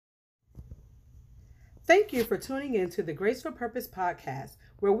Thank you for tuning in to the Grace for Purpose podcast,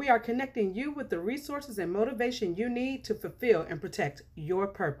 where we are connecting you with the resources and motivation you need to fulfill and protect your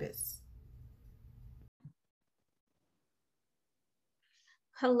purpose.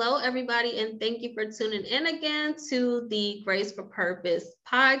 Hello, everybody, and thank you for tuning in again to the Grace for Purpose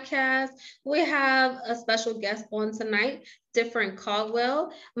podcast. We have a special guest on tonight, Different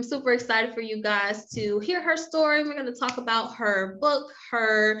Caldwell. I'm super excited for you guys to hear her story. We're going to talk about her book,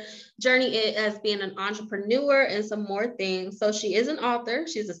 her journey as being an entrepreneur, and some more things. So she is an author.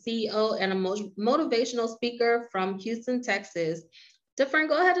 She's a CEO and a motivational speaker from Houston, Texas. Different,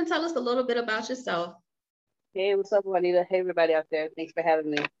 go ahead and tell us a little bit about yourself. Hey, what's up, Juanita? Hey, everybody out there. Thanks for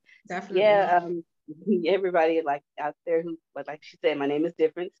having me. Definitely. Yeah, everybody out there but like she said, my name is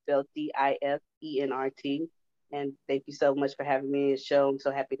Different, spelled Diffenrt. And thank you so much for having me on the show. I'm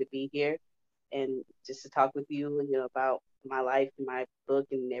so happy to be here and just to talk with you, about my life and my book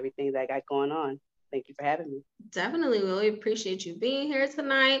and everything that I got going on. Thank you for having me. Definitely. We really appreciate you being here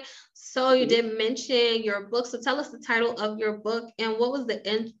tonight. So you did mention your book. So tell us the title of your book and what was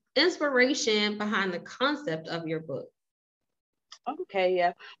the inspiration behind the concept of your book? Okay,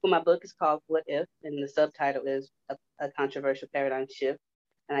 yeah. Well, my book is called What If, and the subtitle is a controversial paradigm shift.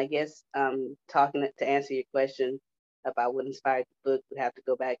 And I guess talking to answer your question about what inspired the book, would have to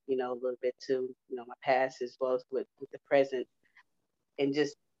go back, a little bit to, my past as well as with the present, and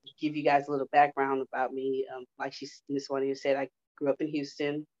just give you guys a little background about me. Like Miss Juanita said, I grew up in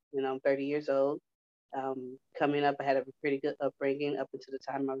Houston. I'm 30 years old. Coming up, I had a pretty good upbringing up until the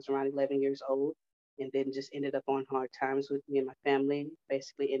time I was around 11 years old, and then just ended up on hard times with me and my family.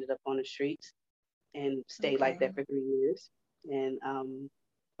 Basically, ended up on the streets and stayed like that for 3 years. And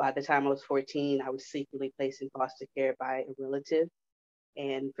by the time I was 14, I was secretly placed in foster care by a relative.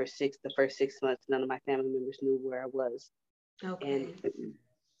 And for the first 6 months, none of my family members knew where I was. Okay. And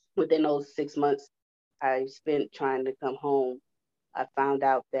within those 6 months, I spent trying to come home. I found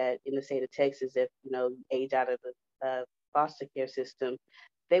out that in the state of Texas, if you age out of the foster care system,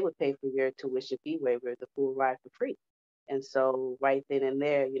 they would pay for your tuition fee waiver, the full ride for free. And so right then and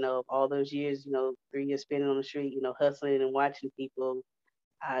there, all those years, 3 years spending on the street, hustling and watching people,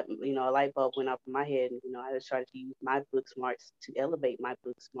 a light bulb went off in my head. And, I just started to use my book smarts to elevate my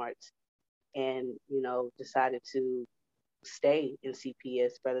book smarts, and, decided to stay in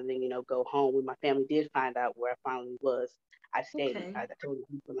CPS rather than, go home. When my family did find out where I finally was, I stayed. Okay. I told them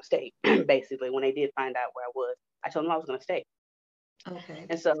I was going to stay. Basically, when they did find out where I was, I told them I was going to stay. Okay.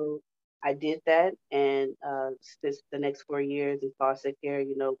 And so I did that, and the next 4 years in foster care,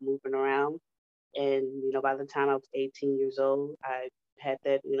 moving around. And, by the time I was 18 years old, I had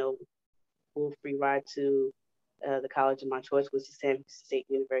that, full free ride to the college of my choice, which is San Francisco State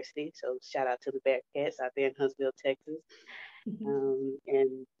University. So shout out to the Bearcats out there in Huntsville, Texas.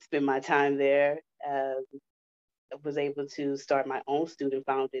 And spend my time there. Was able to start my own student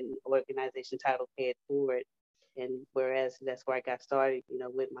founded organization titled Pay It Forward. And whereas that's where I got started,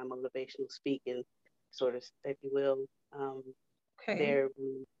 with my motivational speaking, sort of, if you will. There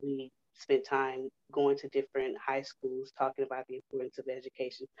we spent time going to different high schools, talking about the importance of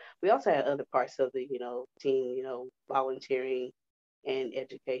education. We also had other parts of the, team, volunteering and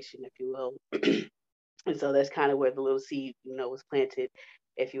education, if you will. And so that's kind of where the little seed, was planted,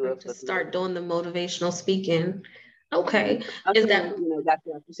 if you will. To start doing the motivational speaking. Okay. Is that got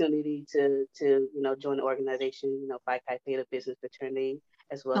the opportunity to join the organization, Phi Chi Theta Business Fraternity,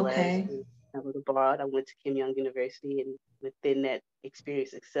 as well as traveled abroad. I went to Kim Young University, and within that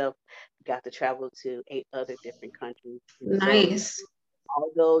experience itself, got to travel to 8 other different countries. Nice. So,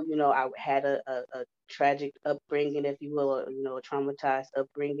 although I had a tragic upbringing, if you will, or a traumatized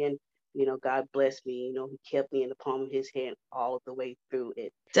upbringing, God bless me. He kept me in the palm of His hand all the way through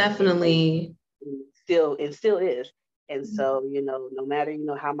it. Definitely. And still is. And so, no matter,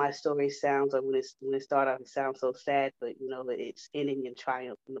 how my story sounds, or when it started off, it sounds so sad, but, it's ending in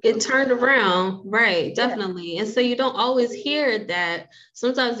triumph. It turned around, right? Definitely. And so you don't always hear that.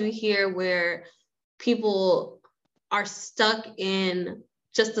 Sometimes we hear where people are stuck in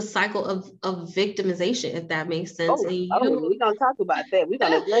just the cycle of victimization, if that makes sense. We're going to talk about that. We're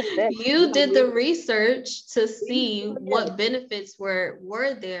going to address that. You did the research to see what benefits were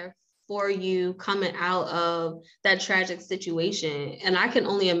there for you coming out of that tragic situation. And I can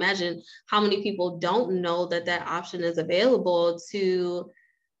only imagine how many people don't know that option is available to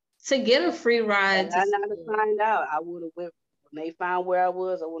get a free ride. And I never find out. I would have went when they found where I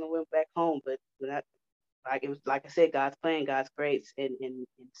was. I would have went back home, but it was like I said, God's plan, God's grace, and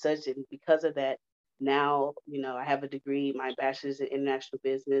such. And because of that, now I have a degree, my bachelor's in international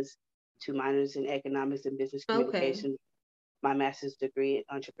business, 2 minors in economics and business communication, my master's degree in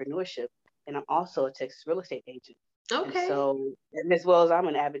entrepreneurship. and I'm also a Texas real estate agent. And Okay. so, and as well as I'm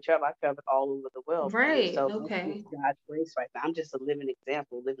an avid traveler, I travel all over the world. And Right. so that's Okay. just God's grace right now. I'm just a living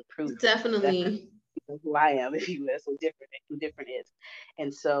example, living proof. That's Definitely. who I am, if you will. So different, who different is.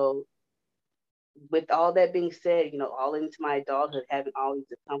 And so, with all that being said, all into my adulthood, having all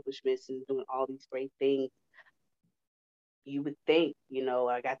these accomplishments and doing all these great things, you would think,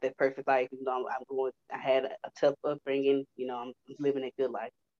 I got that perfect life. I had a tough upbringing. I'm living a good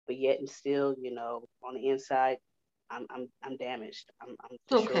life, but yet and still, on the inside, I'm damaged. I'm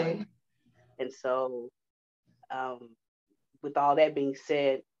destroyed. Okay. And so, um, with all that being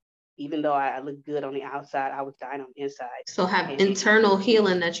said, even though I look good on the outside, I was dying on the inside. So have And internal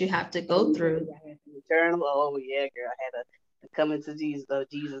healing that you have to go through. I had some internal, oh yeah, girl, I had a coming to Jesus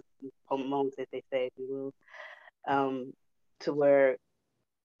moment, that they say, if you will, to where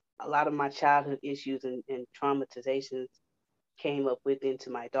a lot of my childhood issues and traumatizations came up with into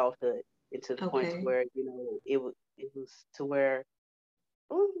my adulthood, and to the point to Okay. where it was to where,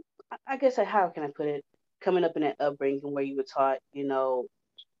 well, I guess, how can I put it, coming up in that upbringing where you were taught,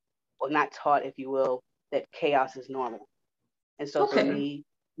 or not taught, if you will, that chaos is normal. And so for Okay. me,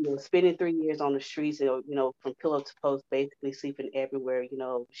 spending 3 years on the streets, from pillow to post, basically sleeping everywhere,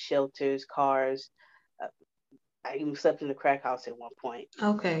 shelters, cars. Uh, I even slept in the crack house at one point.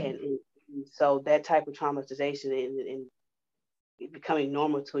 Okay. And so that type of traumatization and it becoming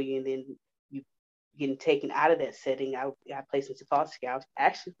normal to you, and then you getting taken out of that setting. I got placed into foster care. I was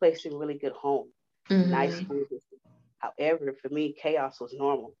actually placed in a really good home, nice Mm-hmm. school system. However, for me, chaos was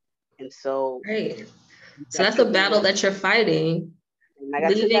normal. And so Right. So got that's a taken out battle of that you're fighting, and I got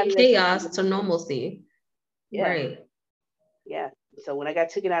took out leaving of that chaos to situation. normalcy. Yeah, Right. yeah. So when I got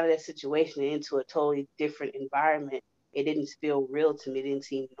taken out of that situation and into a totally different environment, it didn't feel real to me. It didn't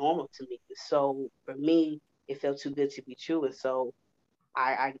seem normal to me. So for me, it felt too good to be true. And so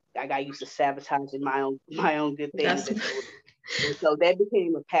I got used to sabotaging my own good things. That's And so that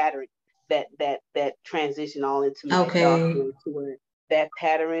became a pattern that transitioned all into my okay. adulthood, to where that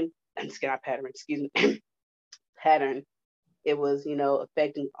excuse me, pattern, it was,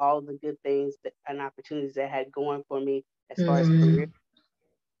 affecting all the good things and opportunities that I had going for me as far as career. Mm-hmm.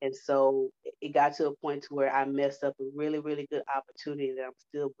 And so it got to a point to where I messed up a really, really good opportunity that I'm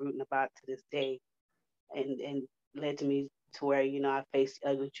still brooding about to this day, and led to me to where, I faced the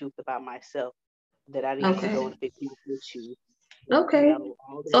ugly truth about myself, that I needed to go Okay. and fix my issues. Okay.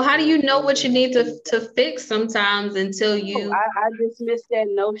 All So how do you know things what that you had need been. to fix sometimes until No, you I dismiss that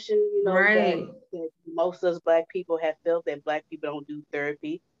notion, right. that most of us Black people have felt, that Black people don't do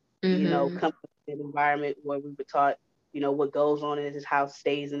therapy. Mm-hmm. Come from an environment where we were taught, what goes on in this house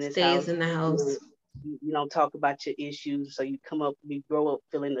stays in this Stays house. in the house. You don't talk about your issues, so you grow up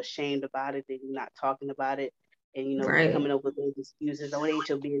feeling ashamed about it, and you're not talking about it, and Right. coming up with those excuses. Oh, it ain't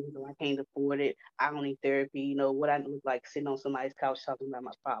your business. Oh, I can't afford it. I don't need therapy. What I look like sitting on somebody's couch talking about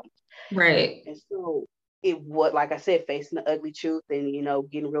my problems. Right. And so it was, like I said, facing the ugly truth, and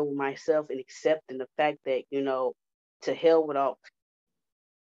getting real with myself, and accepting the fact that to hell with all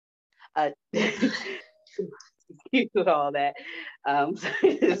with all that. So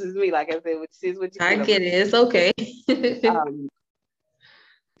this is me, like I said, which is what you I get. get it. It's okay. Um,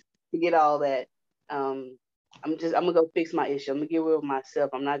 to get all that, I'm gonna go fix my issue. I'm gonna get real with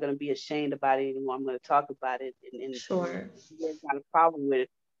myself. I'm not gonna be ashamed about it anymore. I'm gonna talk about it, and Sure. if there's not a problem with it,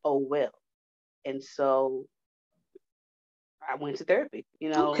 oh well. And so I went to therapy,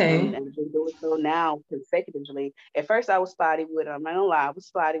 and Okay. I've been doing so now consecutively. At first, I was spotty with it. I'm not gonna lie, I was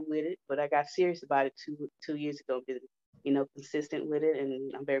spotty with it, but I got serious about it two years ago. Been, consistent with it,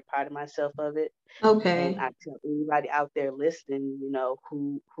 and I'm very proud of myself of it. And Okay. I tell anybody out there listening,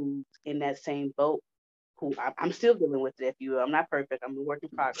 who's in that same boat, who I'm still dealing with it. If you will, I'm not perfect. I'm a work in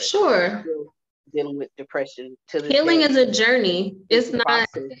progress. I'm Sure. still dealing with depression to this Healing day. is a journey. It's It's a not,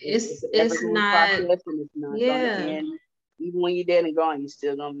 process. It's an ever it's going not, process, and it's not going to yeah. end. Even when you're dead and gone, you're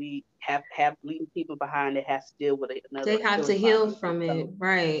still going to be have leaving people behind that has to deal with another They have to killing heal process. from it. So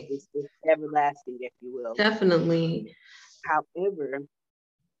Right. it's everlasting, if you will. Definitely. However,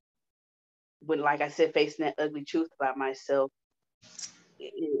 when, like I said, facing that ugly truth about myself,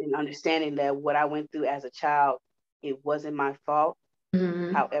 and understanding that what I went through as a child, it wasn't my fault.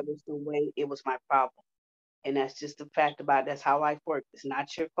 Mm-hmm. However, some way it was my problem. And that's just the fact about it. That's how life works. It's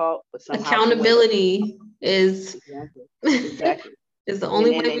not your fault, but somehow, some way, Accountability is exactly, is exactly. the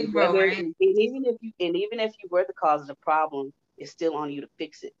only And way and, we and grow, whether right? and even if you were the cause of the problem, it's still on you to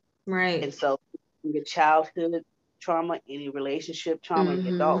fix it. And Right. so, in your childhood trauma, any relationship trauma, any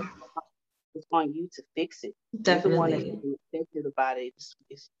adult, Mm-hmm. it's on you to fix it. You're the one that's Definitely. being affected about it.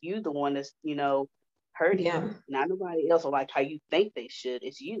 It's you the one that's hurting. Yeah. Not nobody else, or like how you think they should.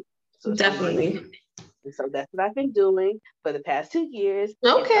 It's you. So Definitely. and so that's what I've been doing for the past 2 years.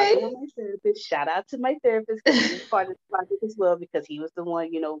 And Okay. talking with my therapist. Shout out to my therapist because he was part of the project as well, because he was the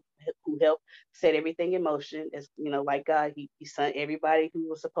one, who helped set everything in motion. As like God, he sent everybody who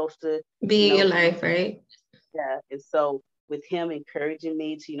was supposed to, Be in your life, right? yeah. And so with him encouraging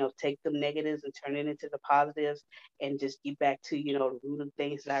me to, take the negatives and turn it into the positives and just get back to, the root of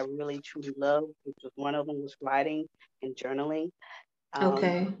things that I really truly love, which was one of them was writing and journaling.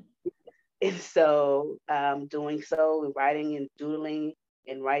 Okay. And so doing so and writing and doodling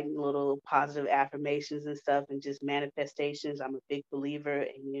and writing little positive affirmations and stuff and just manifestations. I'm a big believer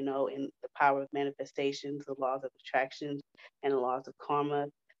in, in the power of manifestations, the laws of attraction and the laws of karma,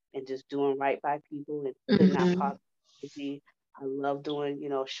 and just doing right by people and putting out positivity. I love doing,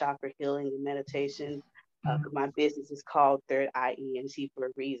 chakra healing and meditation. My business is called Third Eye ENT for a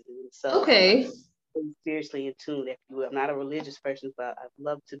reason. So okay. Spiritually in tune, if you will. I'm not a religious person, but I'd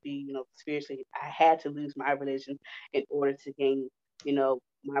love to be, spiritually. I had to lose my religion in order to gain,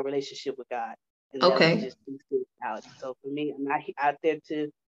 my relationship with God. And that was just spirituality. So for me, I'm not out there to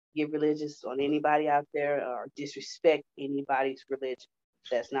get religious on anybody out there or disrespect anybody's religion.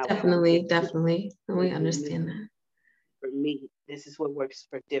 That's not definitely. We understand that. For me, this is what works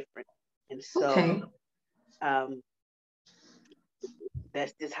for different. And so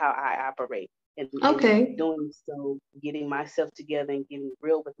that's just how I operate. And doing so, getting myself together and getting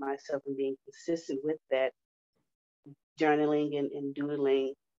real with myself and being consistent with that, journaling and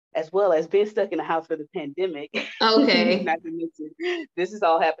doodling, as well as being stuck in the house for the pandemic. Okay. Not to mention, this is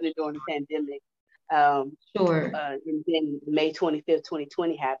all happening during the pandemic. Sure. And then May 25th,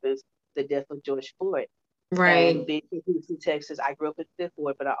 2020 happens, the death of George Floyd. Right. And being in Houston, Texas, I grew up in Fifth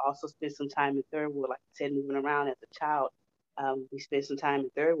Ward, but I also spent some time in Third Ward, like I said, moving around as a child. We spent some time in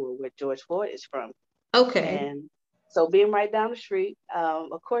Third Ward, where George Floyd is from. Okay. And so being right down the street,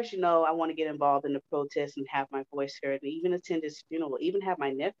 of course, I want to get involved in the protest and have my voice heard, and even attend his funeral, even have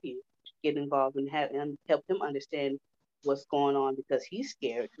my nephew get involved and help him understand what's going on, because he's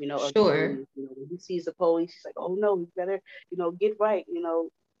scared, of the police. When he sees the police, he's like, oh no, we better, get right,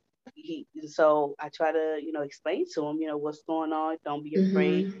 so I try to, explain to him, what's going on. Don't be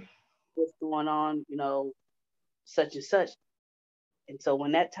afraid. What's going on, such and such. And so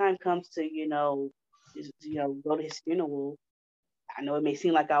when that time comes to, go to his funeral, I know it may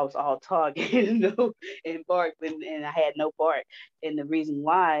seem like I was all talk, and bark, and I had no bark. And the reason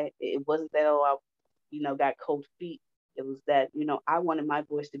why, it wasn't that, I, got cold feet. It was that, I wanted my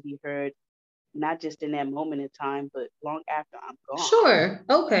voice to be heard, not just in that moment in time, but long after I'm gone. Sure.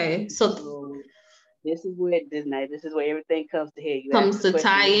 Okay. So this is where everything comes to head. Comes to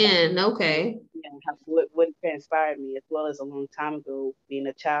tie in. Okay. What transpired me, as well as a long time ago, being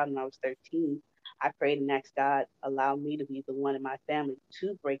a child when I was 13, I prayed and asked God, allow me to be the one in my family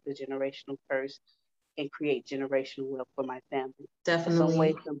to break the generational curse and create generational wealth for my family. Definitely. Some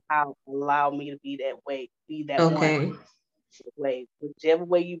way, somehow, allow me to be that way, be that one. Way, whichever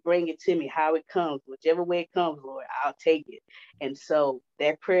way you bring it to me, how it comes, whichever way it comes, Lord, I'll take it. And so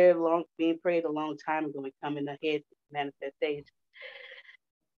that prayer, being prayed a long time ago, and coming ahead to manifestation.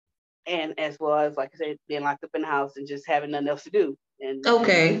 And as well as, like I said, being locked up in the house and just having nothing else to do. And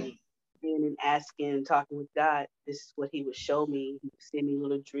and asking, talking with God, this is what He would show me. He would send me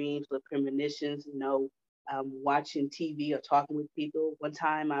little dreams, little premonitions, watching TV or talking with people. One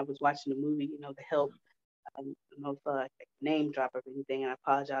time I was watching a movie, The Help. I don't know if I name drop or anything, and I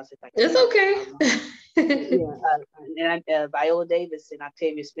apologize if I can. It's okay. And Viola Davis and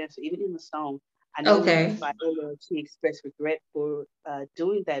Octavia Spencer, even in the song, I know Viola, she expressed regret for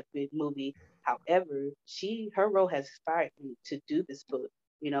doing that big movie. However, her role has inspired me to do this book.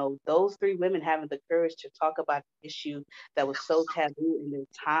 Those three women having the courage to talk about an issue that was so taboo in their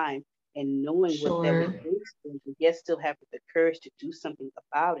time, and knowing what that would do, and yet still having the courage to do something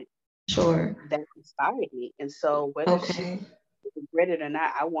about it. That inspired me. And so whether she regret it or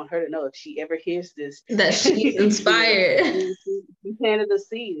not, I want her to know, if she ever hears this, that she's inspired. She planted a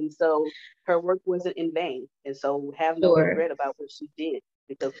seed, and so her work wasn't in vain. And so have no regret about what she did,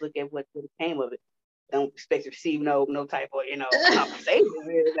 because look at what came of it. Don't expect to receive no type of compensation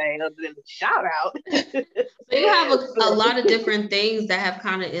or anything other than a shout out. So you have a lot of different things that have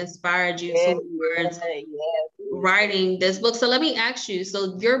kind of inspired you towards writing this book. So let me ask you,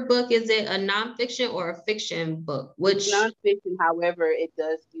 so your book, is it a nonfiction or a fiction book? It's nonfiction, however, it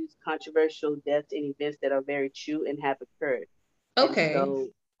does use controversial deaths and events that are very true and have occurred. Okay. And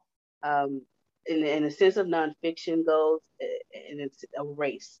so in the sense of nonfiction goes, and it's a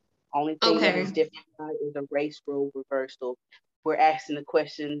race. Only thing that is different is a race role reversal. We're asking the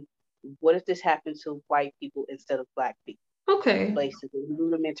question, what if this happened to white people instead of Black people? Okay. Basically,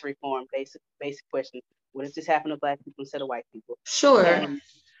 rudimentary form, basic question. What does this happen to Black people instead of white people? Sure. And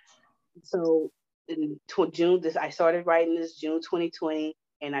so in June, I started writing this June 2020,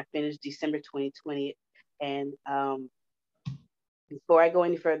 and I finished December 2020. And before I go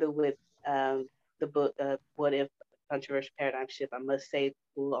any further with the book, What If? Controversial Paradigm Shift, I must say,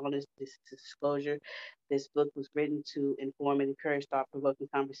 full honest disclosure, this book was written to inform and encourage thought-provoking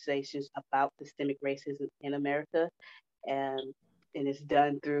conversations about systemic racism in America, and it's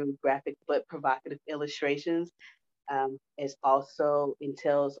done through graphic but provocative illustrations. It also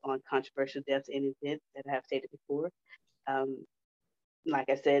entails on controversial deaths and events that I have stated before. Um, like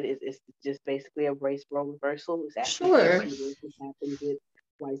I said, it's just basically a race role reversal. It's actually Sure. what happened with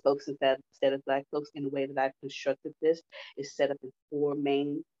white folks instead of Black folks. In the way that I've constructed this is set up in four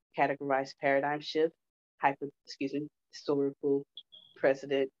main categorized paradigm shifts: historical,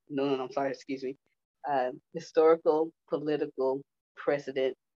 precedent. No, I'm sorry, excuse me. Historical, political,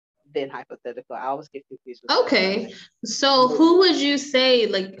 precedent, then hypothetical. I always get confused with Okay. So who would you say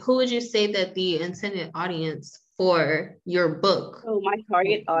that the intended audience for your book? So my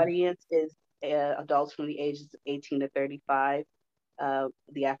target audience is adults from the ages of 18 to 35,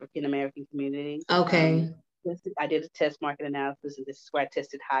 the African American community. Okay. I did a test market analysis, and this is where I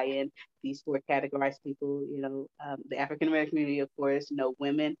tested high end. These four categorized people, the African American community, of course,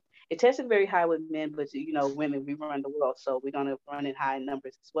 women. It tested very high with men, but women, we run the world, so we're gonna run in high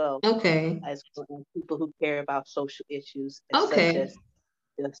numbers as well. Okay. As people who care about social issues, Okay. such as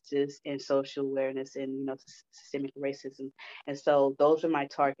justice and social awareness and systemic racism. And so those are my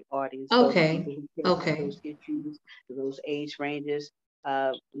target audience. Okay. Those people who care about those issues, those age ranges,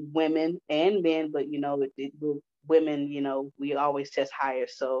 women and men, but women, we always test higher,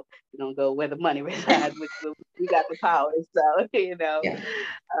 so we don't go where the money resides. We got the power, so Yeah.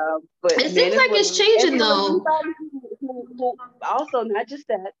 but it seems like it's changing though. Who also, not just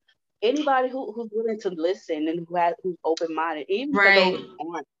that, anybody who's willing to listen and who's open minded, even for those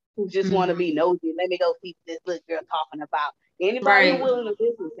who aren't, who just want to be nosy. Let me go see what this little girl talking about. Anybody who's willing to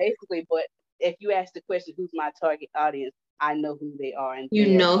listen, basically. But if you ask the question, who's my target audience, I know who they are, and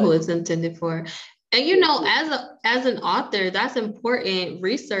you know who it's intended for. And as an author, that's important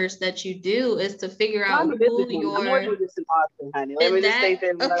research that you do, is to figure out who your. I'm more than just an author, honey. Let me just say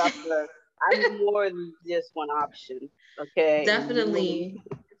that I'm more than just one option. Okay. Definitely.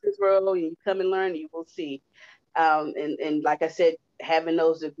 This world, you come and learn, you will see. And like I said, having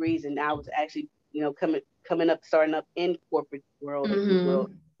those degrees, and I was actually, coming up, starting up in corporate world, if you will.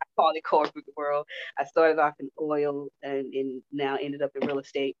 I call it corporate world. I started off in oil and now ended up in real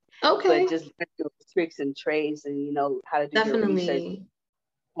estate. Okay. But just tricks and trades, and how to do your research,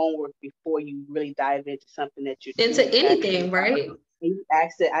 homework before you really dive into something that you're into anything, right? And you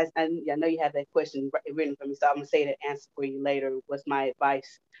asked it. I know you have that question written for me, so I'm gonna say the answer for you later. What's my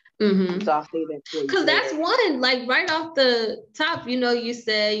advice? So I'll say that for you. Because that's one, like right off the top, you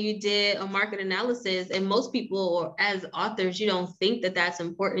said you did a market analysis, and most people, as authors, you don't think that that's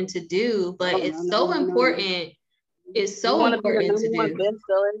important to do, but it's so important. It's so important to do.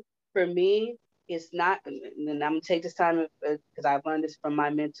 Bestseller for me. It's not, and I'm gonna take this time because I've learned this from my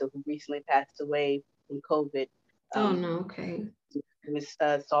mentor who recently passed away from COVID. Oh no, okay. Miss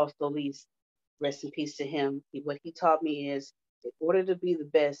Saul Solis, rest in peace to him. What he taught me is, in order to be the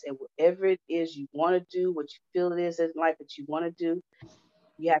best at whatever it is you want to do, what you feel it is in life that you want to do,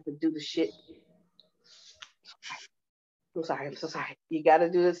 you have to do the shit. I'm sorry. You got to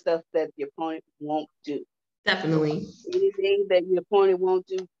do the stuff that your opponent won't do. Definitely. Anything that your opponent won't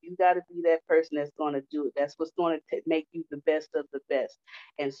do, you got to be that person that's going to do it. That's what's going to make you the best of the best.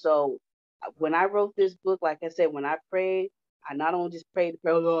 And so when I wrote this book, like I said, when I prayed, I not only just prayed,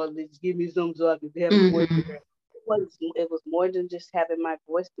 oh Lord, just give me something so I can have a voice. It was more than just having my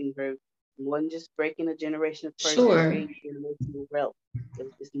voice being heard. More than just breaking a generation of curses, creating generational wealth.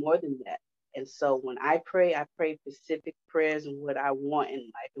 It's more than that. And so when I pray specific prayers and what I want in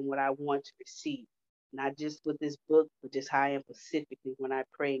life and what I want to receive. Not just with this book, but just how I am specifically when I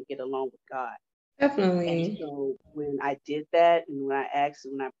pray and get along with God. Definitely. And so when I did that, and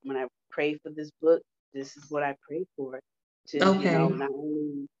when I prayed for this book, this is what I prayed for. To not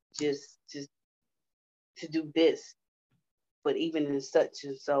only just to do this, but even in such.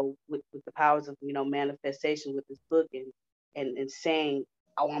 And so with the powers of manifestation with this book and saying,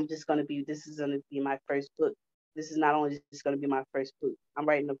 oh, this is gonna be my first book. This is not only just going to be my first book. I'm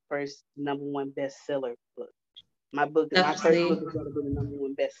writing the first #1 bestseller book. My first book is going to be the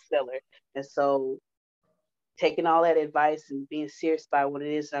 #1 bestseller. And so taking all that advice and being serious about what it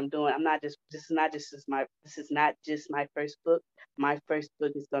is that I'm doing, this is not just my first book. My first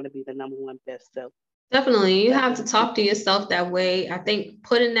book is going to be the #1 bestseller. Definitely. You have to talk to yourself that way. I think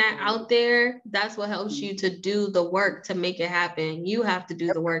putting that out there, that's what helps you to do the work to make it happen. You have to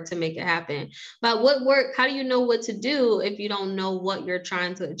do the work to make it happen. But what work, how do you know what to do if you don't know what you're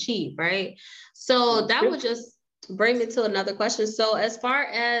trying to achieve, right? So that would just bring me to another question. So as far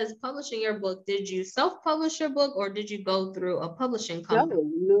as publishing your book, did you self-publish your book or did you go through a publishing company?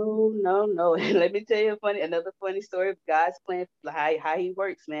 No. Let me tell you another funny story of God's plan, how he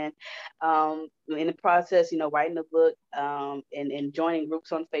works, man. In the process, writing the book, and joining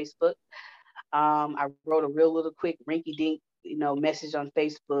groups on Facebook. I wrote a real little quick rinky dink, message on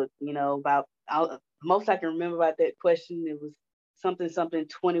Facebook, about most I can remember about that question. It was something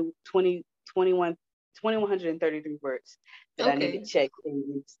 2133 words that I needed checked.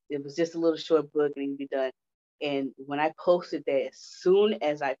 And it was just a little short book and it would be done. And when I posted that, as soon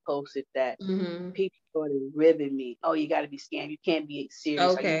as I posted that, people started ribbing me. Oh, you got to be scammed. You can't be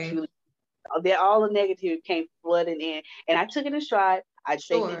serious. Are you truly? All the negativity came flooding in, and I took it in stride. I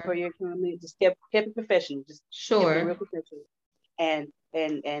thanked you for your comment. Just kept it professional. Just kept it real professional. And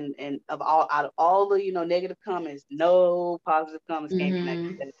out of all the negative comments, no positive comments came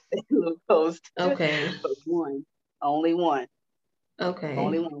from that little post. Okay. But only one. Okay.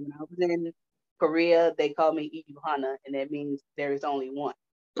 Only one. When I was in Korea, they called me Iyuhana, and that means there is only one.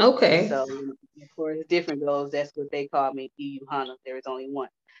 Okay. So of course, different goes. That's what they called me, Iyuhana. There is only one.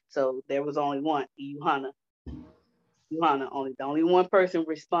 So there was only one, Iyuhana. The only one person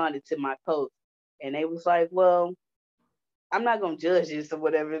responded to my post, and they was like, "Well, I'm not gonna judge this or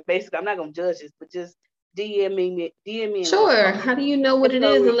whatever. Basically, I'm not gonna judge this, but just DM me. Sure. How do you know what it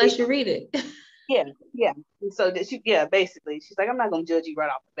is unless you read it? Yeah. And so basically, she's like, I'm not gonna judge you right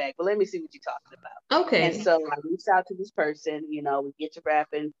off the bat, but let me see what you're talking about. Okay. And so I reached out to this person. We get to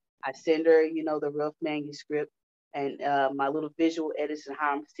rapping. I send her, the rough manuscript and my little visual edits and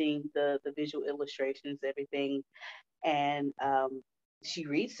how I'm seeing the visual illustrations, everything. And she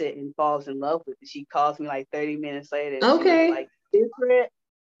reads it and falls in love with it. She calls me like 30 minutes later. And she was like, different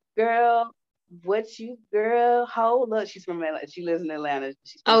girl, hold up. She's from Atlanta. She lives in Atlanta.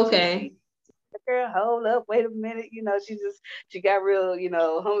 She's from Tennessee. Girl, hold up, wait a minute. She got real,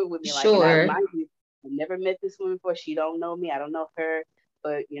 homie with me. Sure. Like, I never met this woman before. She don't know me. I don't know her.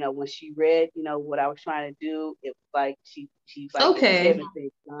 But when she read, what I was trying to do, it was like she's like Kevin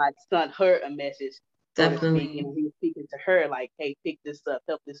said, God sent her a message. So Definitely. To speak, he was speaking to her like, hey, pick this up,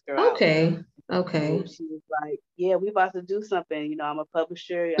 help this girl out. Okay. So she was like, yeah, we about to do something. I'm a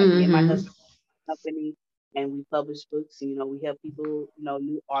publisher. Me and my husband company, and we publish books. We help people,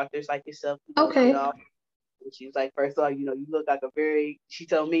 new authors like yourself. Okay. And she was like, first of all, you look like she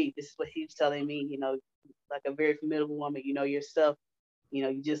told me, this is what he was telling me, like a very formidable woman, your stuff,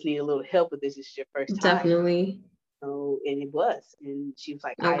 you just need a little help with this. It's your first time. Definitely. So, and it was. And she was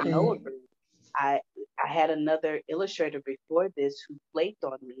like, I know her. I had another illustrator before this who flaked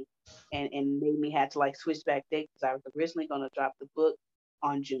on me and made me have to like switch back dates because I was originally going to drop the book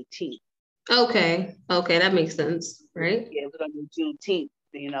on Juneteenth. Okay, that makes sense, right? Yeah, it was on Juneteenth,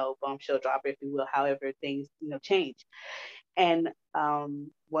 bombshell drop, if you will, however things, change. And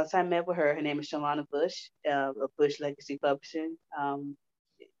once I met with her name is Shalana Bush of Bush Legacy Publishing.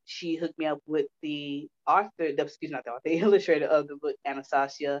 She hooked me up with the illustrator of the book,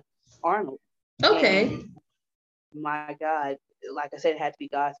 Anastasia Arnold. Okay. And my God, like I said, it had to be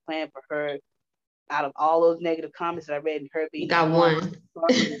God's plan for her. Out of all those negative comments that I read, and her being got one.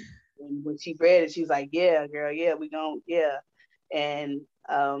 And when she read it, she was like, "Yeah, girl, yeah, we gon' yeah." And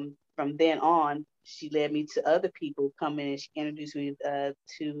from then on, she led me to other people coming, and she introduced me to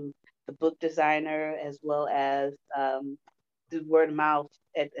the book designer as well as the word of mouth.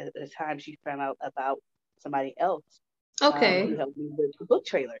 At the time, she found out about somebody else. Okay. Who helped me with the book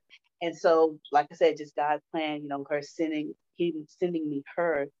trailer. And so, like I said, just God's plan, her sending me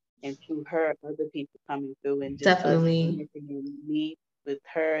her, and through her, other people coming through, and just definitely me with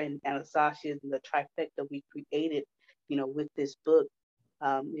her and Anastasia and the trifecta we created, with this book.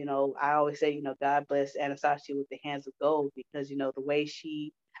 I always say, God bless Anastasia with the hands of gold because, the way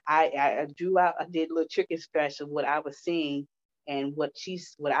I drew out, I did a little trick and scratch of what I was seeing and what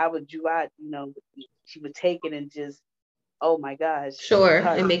I would drew out, she would take it and just, oh my gosh. Sure.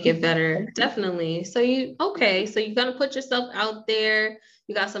 And make it better. Definitely. So you're gonna put yourself out there.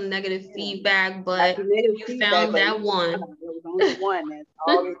 You got some negative feedback, but you found that one. There was only one. That's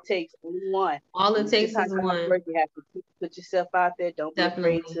all it takes. Only one. All it takes is one. You have to put yourself out there. Don't be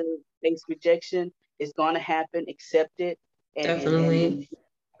afraid to face rejection. It's gonna happen. Accept it. And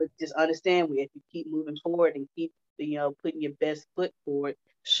but just understand if you keep moving forward and keep putting your best foot forward,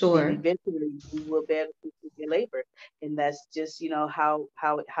 sure, eventually you will be able to your labor, and that's just, you know, how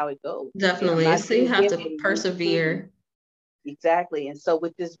it goes. And I'm Definitely. not So you saying have give to anyone anything. persevere. Exactly. And so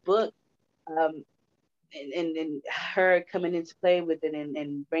with this book, um, and her coming into play with it,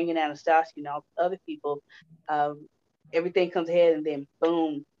 and bringing Anastasia, you know, other people, um, everything comes ahead, and then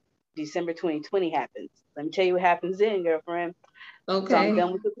boom, December 2020 happens. Let me tell you what happens then, girlfriend. So I'm Okay.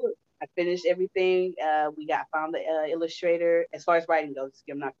 done with the book. I finished everything. Found the illustrator. As far as writing goes,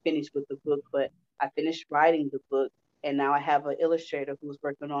 I'm not finished with the book, but I finished writing the book, and now I have an illustrator who's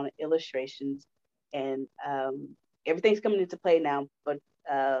working on illustrations, and everything's coming into play now. But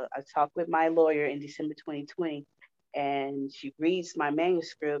I talked with my lawyer in December 2020, and she reads my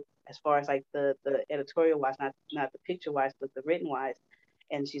manuscript as far as like the editorial wise, not the picture wise, but the written wise.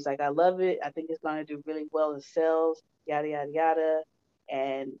 And she's like, I love it. I think it's going to do really well in sales, yada yada yada.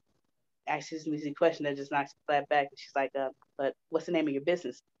 And asks me the question that just knocks me flat back. And she's like, but what's the name of your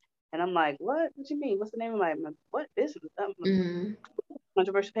business? And I'm like, what? What you mean? What's the name of my what business? Mm-hmm.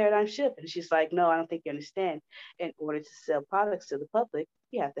 Controversial paradigm shift. And she's like, no, I don't think you understand. In order to sell products to the public,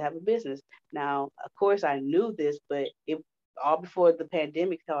 you have to have a business. Now, of course, I knew this, but it all before the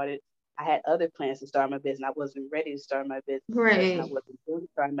pandemic started. I had other plans to start my business. I wasn't ready to start my business yet, and I Right. wasn't going to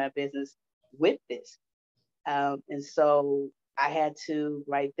start my business with this. And so I had to,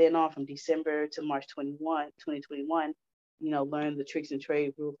 right then on, from December to March 2021, you know, learn the tricks and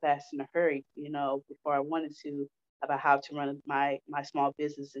trade real fast in a hurry, you know, before I wanted to, about how to run my small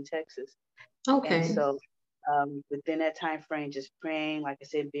business in Texas. And Okay. so within that time frame, just praying, like I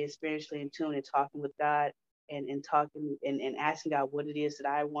said, being spiritually in tune and talking with God, and talking and asking God what it is that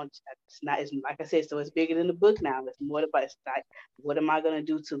I want. It's not, it's like I said, so it's bigger than the book now. It's more about, it's like, what am I going to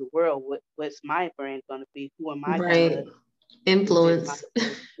do to the world? What's my brand going to be? Who am I going to Right. present Influence. myself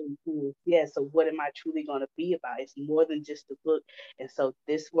to? Yeah, so what am I truly going to be about? It's more than just the book. And so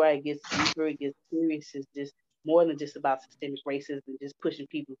this where it gets deeper, it gets serious, is just more than just about systemic racism and just pushing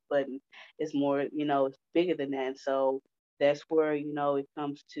people's buttons. It's more, you know, it's bigger than that. And so that's where, you know, it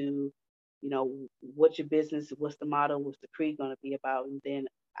comes to, you know, what's your business, what's the motto, what's the creed going to be about? And then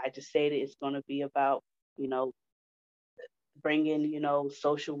I just stated it's going to be about, you know, bringing, you know,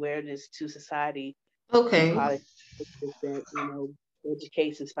 social awareness to society through Okay. products that, you know,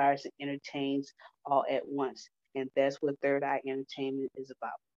 educates, inspires, and entertains all at once. And that's what Third Eye Entertainment is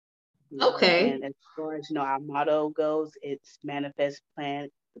about. You know, Okay. and as far as, you know, our motto goes, it's manifest, plan,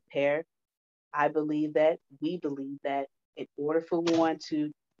 prepare. I believe that, we believe that in order for one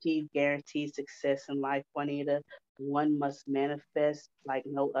to achieve guaranteed success in life, Juanita, one must manifest like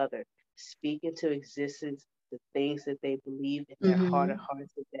no other. Speak into existence the things that they believe in their heart of Mm-hmm.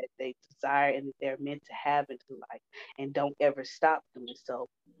 hearts, that they desire and that they're meant to have into life. And don't ever stop doing so.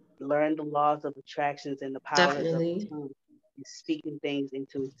 Learn the laws of attractions and the powers of the Definitely. tongue, and speaking things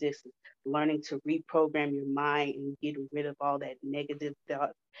into existence. Learning to reprogram your mind and get rid of all that negative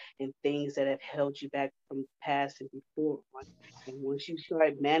thought and things that have held you back from the past and before one. And once you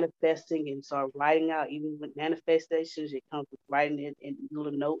start manifesting and start writing out, even with manifestations, it comes with writing it in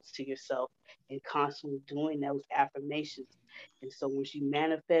little notes to yourself and constantly doing those affirmations. And so once you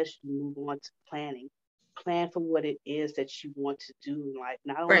manifest, you move on to planning. Plan for what it is that you want to do in life,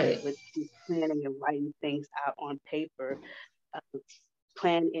 not only Right. with just planning and writing things out on paper, uh,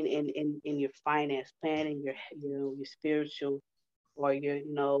 plan in your finance, plan in your, you know, your spiritual, or your,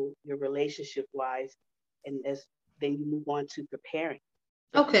 you know, your relationship wise. And as then you move on to preparing.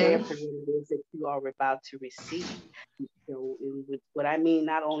 Prepare Okay. for what it is that you are about to receive. So and with what I mean,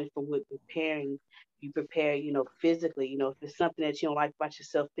 not only for what preparing, you prepare, you know, physically. You know, if it's something that you don't like about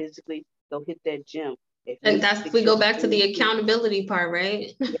yourself physically, go hit that gym. If you And need to that's we fix your go back to the finances, accountability part,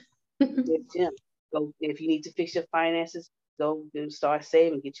 right? the gym. Go if you need to fix your finances, go start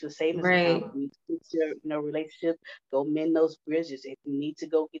saving, get you a savings account. Right. If you need to fix your, you know, relationship, go mend those bridges. If you need to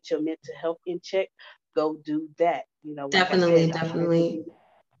go get your mental health in check, go do that. You know, like I Definitely. said, I had to Definitely. do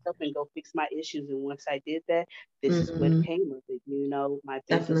stuff and go fix my issues. And once I did that, this is what Mm-hmm. came of it. You know, my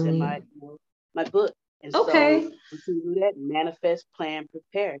business and Definitely. my, you know, my book. And so Okay. once you do that, manifest, plan,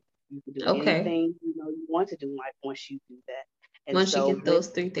 prepare. You can do Okay. anything, you know, you want to do in life once you do that. And Once you so get with those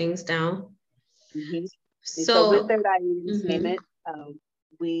three things down. mhm. And so with So, Third Eye mm-hmm. Entertainment,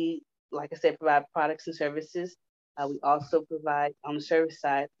 we, like I said, provide products and services. We also provide on the service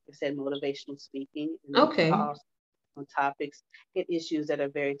side, like I said, motivational speaking, and we Okay. also on topics and issues that are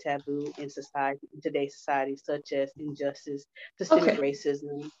very taboo in society, in today's society, such as injustice, systemic Okay.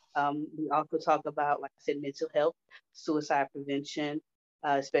 racism. We also talk about, like I said, mental health, suicide prevention,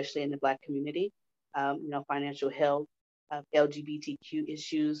 especially in the Black community. You know, financial health, LGBTQ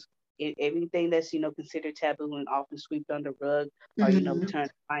issues, everything that's, you know, considered taboo and often swept under the rug, or, you know, Mm-hmm. turned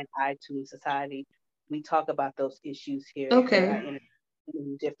a blind eye to in society. we talk about those issues here Okay.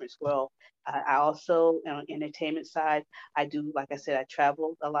 in Difference World. I also, on the entertainment side, I do, like I said, I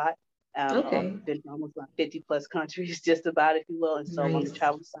travel a lot. Okay. I've been almost about 50 plus countries, just about, if you will. And so on the Nice.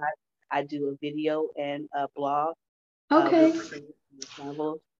 travel side, I do a video and a blog Okay. with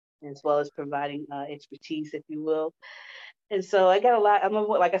travel, as well as providing expertise, if you will. And so I got a lot.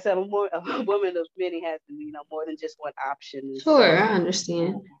 Like I said, I'm a woman of many hats, and more than just one option. And Sure, so I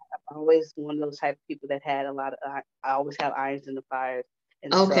understand. I'm always one of those type of people that had a lot of. I always have irons in the fires,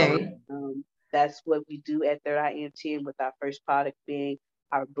 and so Okay. that's what we do at Third Eye ENT, and with our first product being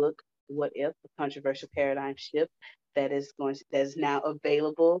our book, "What If: A Controversial Paradigm Shift," that is now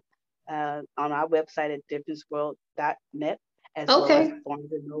available on our website at differenceworld.net, as well as Okay.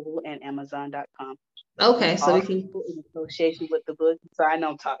 Barnes and Noble and Amazon.com. Okay. So we Also, can. in association with the book, so I know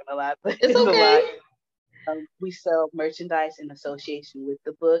I'm talking a lot, but It's it's a lot. okay. We sell merchandise in association with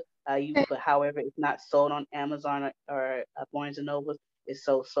the book. But however, it's not sold on Amazon or Barnes and Noble. It's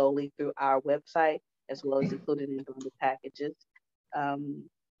sold solely through our website, as well as included in the packages.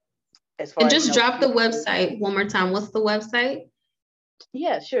 As far And as just drop the website one more time. What's the website?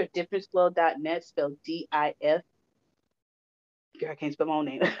 yeah, sure. Differenceworld.net, spelled DIF. Girl, I can't spell my own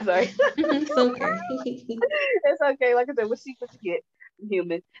name. Sorry. It's okay. It's okay. Like I said, we'll see what you get.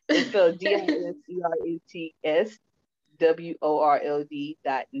 Human. It's spelled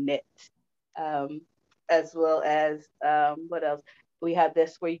DIFCENTSWORLD.net. As well as what else? We have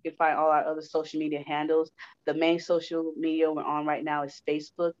this where you can find all our other social media handles. The main social media we're on right now is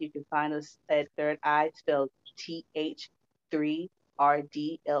Facebook. You can find us at Third Eye, spelled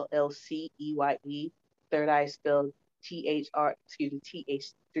TH3RDLLCEYE. Third Eye spelled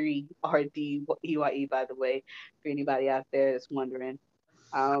TH3RDEYE, by the way, for anybody out there that's wondering.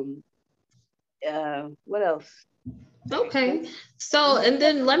 What else? Okay. So, and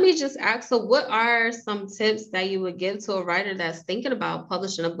then let me just ask, so what are some tips that you would give to a writer that's thinking about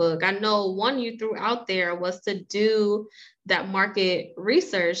publishing a book? I know one you threw out there was to do that market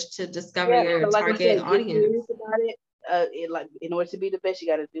research to discover your So like I target said, get audience. serious about it. Like in order to be the best, you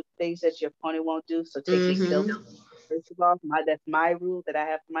got to do things that your opponent won't do. So take yourself first of all. That's my rule that I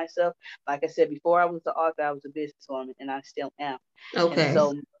have for myself. Like I said, before I was the author, I was a businesswoman, and I still am. And Okay.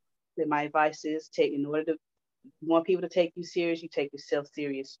 so my advice is in order to you want people to take you serious, you take yourself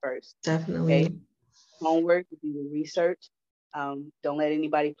serious first. Definitely. Okay. Homework, do your research. Don't let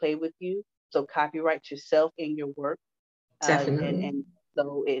anybody play with you. So copyright yourself in your work. Definitely. And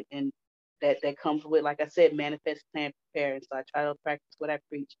so and that comes with, like I said, manifest, plan, prepare. And so I try to practice what I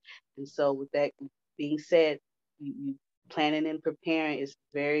preach. And so with that being said, you planning and preparing is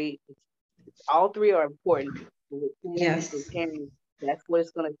all three are important. But with planning and preparing, that's what it's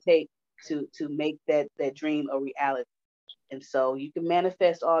going to take to make that dream a reality. And so you can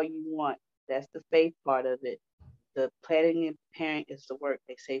manifest all you want. That's the faith part of it. The planning and preparing is the work.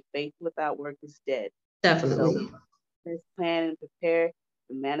 They say faith without work is dead. Definitely. So let's plan and prepare.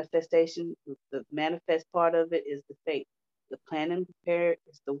 The manifestation, the manifest part of it is the faith. The plan and prepare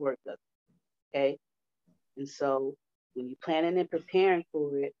is the work of it. Okay. And so when you're planning and preparing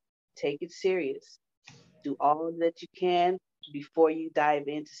for it, take it serious. Do all that you can before you dive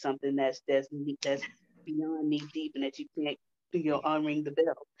into something that's beyond knee deep and that you can't unring the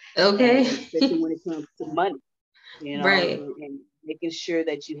bell. Okay. And especially when it comes to money, Right. and making sure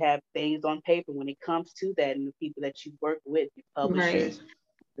that you have things on paper when it comes to that, and the people that you work with, your publishers,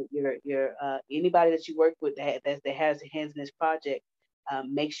 your anybody that you work with that has hands in this project.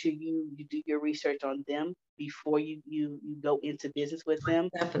 Make sure you do your research on them before you go into business with them.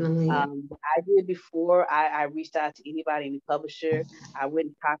 Definitely. What I did before I reached out to anybody, any publisher, I went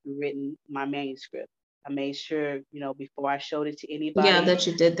and copywritten my manuscript. I made sure, before I showed it to anybody, that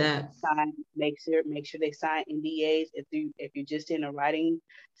you did that. make sure they sign NDAs. If you're just in a writing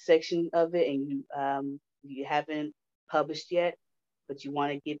section of it and you haven't published yet, but you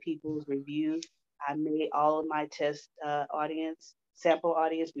want to get people's reviews, I made all of my test sample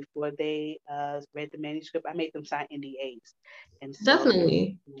audience, before they read the manuscript, I made them sign NDAs. And so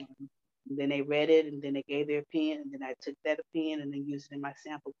Definitely. then they read it, and then they gave their opinion, and then I took that opinion and then used it in my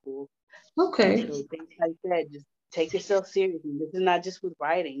sample pool. Okay. And so things like that, just take yourself seriously. This is not just with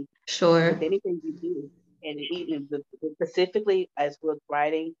writing. Sure. With anything you do, and even specifically as with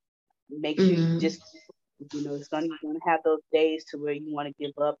writing, make sure you just, it's gonna have those days to where you want to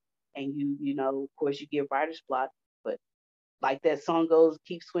give up, and of course you get writer's block, but like that song goes,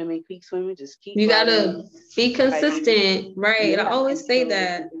 keep swimming, just keep You writing. gotta be consistent, right? I Yeah, and always say so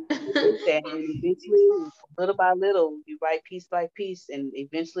that. with that, and eventually, little by little, you write piece by piece, and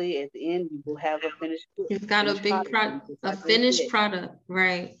eventually, at the end, you will have a finished book, You've got finished product, just a like what it finished did. product,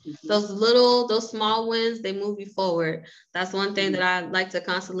 right? Mm-hmm. Those small wins, they move you forward. That's one thing that I like to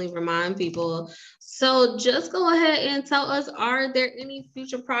constantly remind people. So just go ahead and tell us, are there any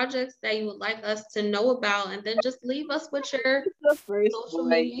future projects that you would like us to know about? And then just leave us with your The first social boy,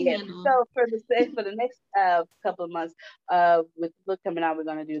 media yeah. handle. So for the next couple of months, with the book coming out, we're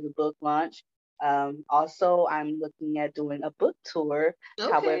gonna do the book launch. Also, I'm looking at doing a book tour.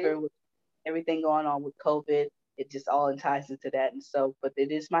 Okay. However, with everything going on with COVID, it just all ties into that. And so, but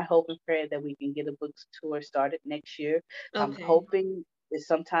it is my hope and prayer that we can get a book tour started next year. I'm Okay. hoping that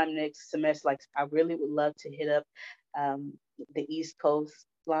sometime next semester. Like, I really would love to hit up um, the East Coast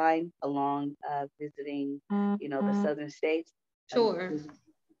line along visiting, the southern states. Sure.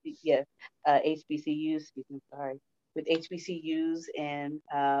 Yeah, HBCUs. Excuse me, sorry. With HBCUs and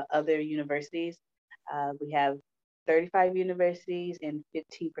other universities, we have 35 universities and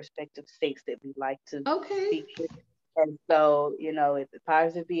 15 prospective states that we'd like to Okay. feature. And so, if the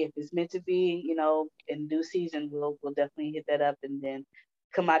powers that be, if it's meant to be, in due season, we'll definitely hit that up and then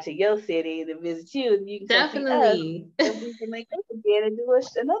come out to your city to visit you, and you can come see us, and we can make up again and do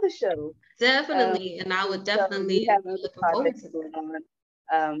another show. Definitely, and I would So definitely we have be other looking forward projects to going that.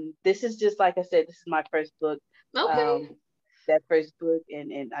 on. This is just like I said, this is my first book. Okay. That first book,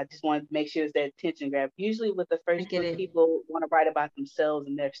 and I just wanted to make sure it's that attention grab. Usually with the I first get book, it. people want to write about themselves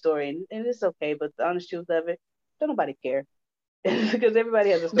and their story, and it's okay. But the honest truth of it, don't nobody care because everybody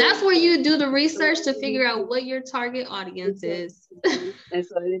has a story. That's where you do the research to figure out what your target audience is. And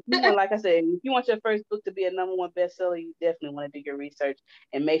so if you want, like I said, if you want your first book to be a #1 bestseller, you definitely want to do your research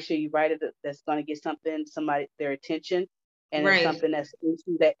and make sure you write it that's going to get somebody their attention, and it's something that's an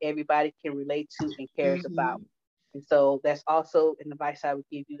issue that everybody can relate to and cares about. And so that's also an advice I would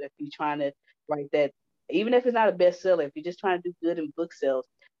give you if you're trying to write that, even if it's not a bestseller, if you're just trying to do good in book sales,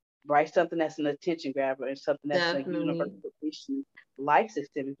 write something that's an attention grabber and something that's a universal issue like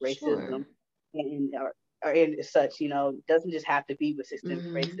systemic racism and or and such. It doesn't just have to be with systemic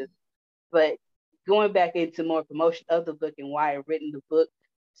racism. But going back into more promotion of the book and why I've written the book,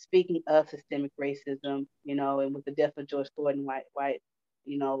 speaking of systemic racism, and with the death of George Floyd and why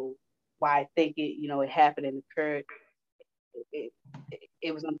I think it happened and occurred.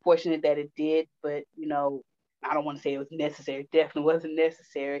 It was unfortunate that it did, but I don't want to say it was necessary. It definitely wasn't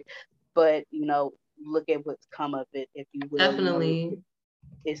necessary, but look at what's come of it, if you will. Definitely.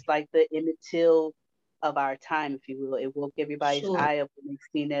 It's like the Emmett Till of our time, if you will. It woke everybody's eye up when they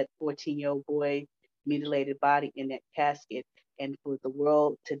seen that 14-year-old boy mutilated body in that casket. And for the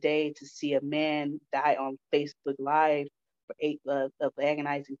world today to see a man die on Facebook Live for of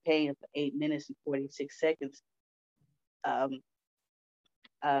agonizing pain for 8 minutes and 46 seconds,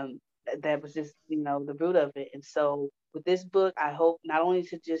 that was just the root of it. And so with this book, I hope not only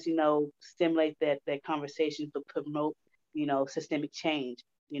to just stimulate that conversation, but promote systemic change,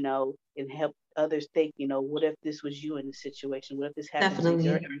 and help others think, what if this was you in this situation? What if this happened to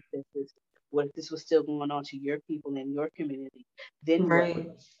your ancestors? What if this was still going on to your people in your community? Then what?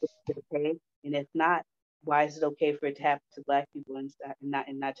 Okay, and if not, why is it okay for it to happen to Black people and not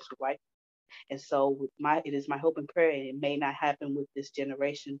just white? And so it is my hope and prayer, and it may not happen with this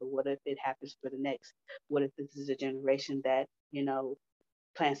generation, but what if it happens for the next? What if this is a generation that,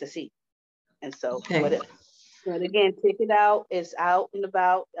 plants a seed? And so what if? But again, check it out. It's out and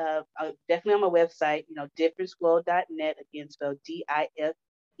about. Definitely on my website, differenceworld.net. Again, spelled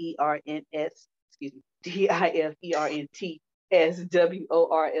DIFERNS, excuse me,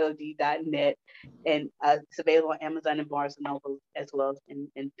 DIFERNTSWORLD.net. And it's available on Amazon and Barnes and Noble as well.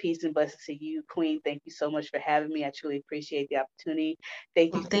 And peace and blessings to you, Queen. Thank you so much for having me. I truly appreciate the opportunity.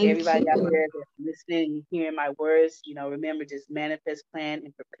 Thank you to everybody out there that's listening and hearing my words. Remember, just manifest, plan,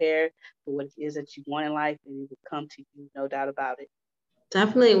 and prepare for what it is that you want in life, and it will come to you, no doubt about it.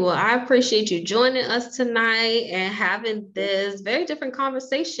 Definitely. Well, I appreciate you joining us tonight and having this very different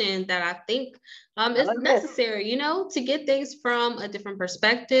conversation that I think is necessary, to get things from a different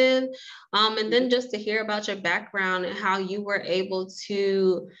perspective. And then just to hear about your background and how you were able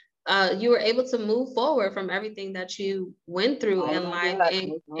to move forward from everything that you went through in life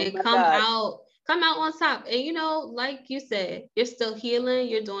and come out on top. And like you said, you're still healing,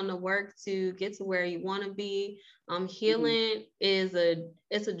 you're doing the work to get to where you want to be. Healing is a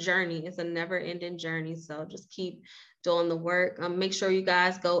journey. It's a never-ending journey. So just keep doing the work. Make sure you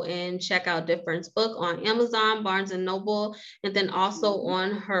guys go and check out Difference book on Amazon, Barnes and Noble, and then also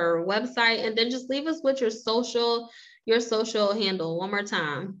on her website. And then just leave us with your social your social handle one more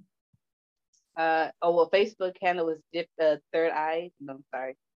time. Facebook handle is Third Eye. No, I'm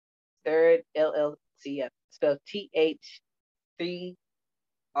sorry. Third LLC. Spelled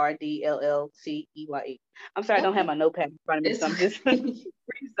TH3RDLLCEYE. I'm sorry, I don't have my notepad in front of me, so I'm just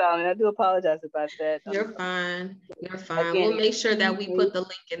freestyling. I do apologize about that. You're fine. You're fine. Again, We'll make sure that we put the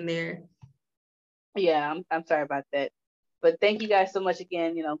link in there. Yeah, I'm sorry about that. But thank you guys so much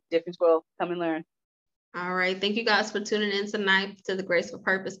again. Difference World, come and learn. All right. Thank you guys for tuning in tonight to the Grace for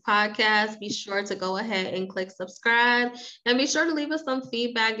Purpose podcast. Be sure to go ahead and click subscribe and be sure to leave us some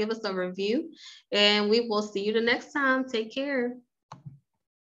feedback, give us a review, and we will see you the next time. Take care.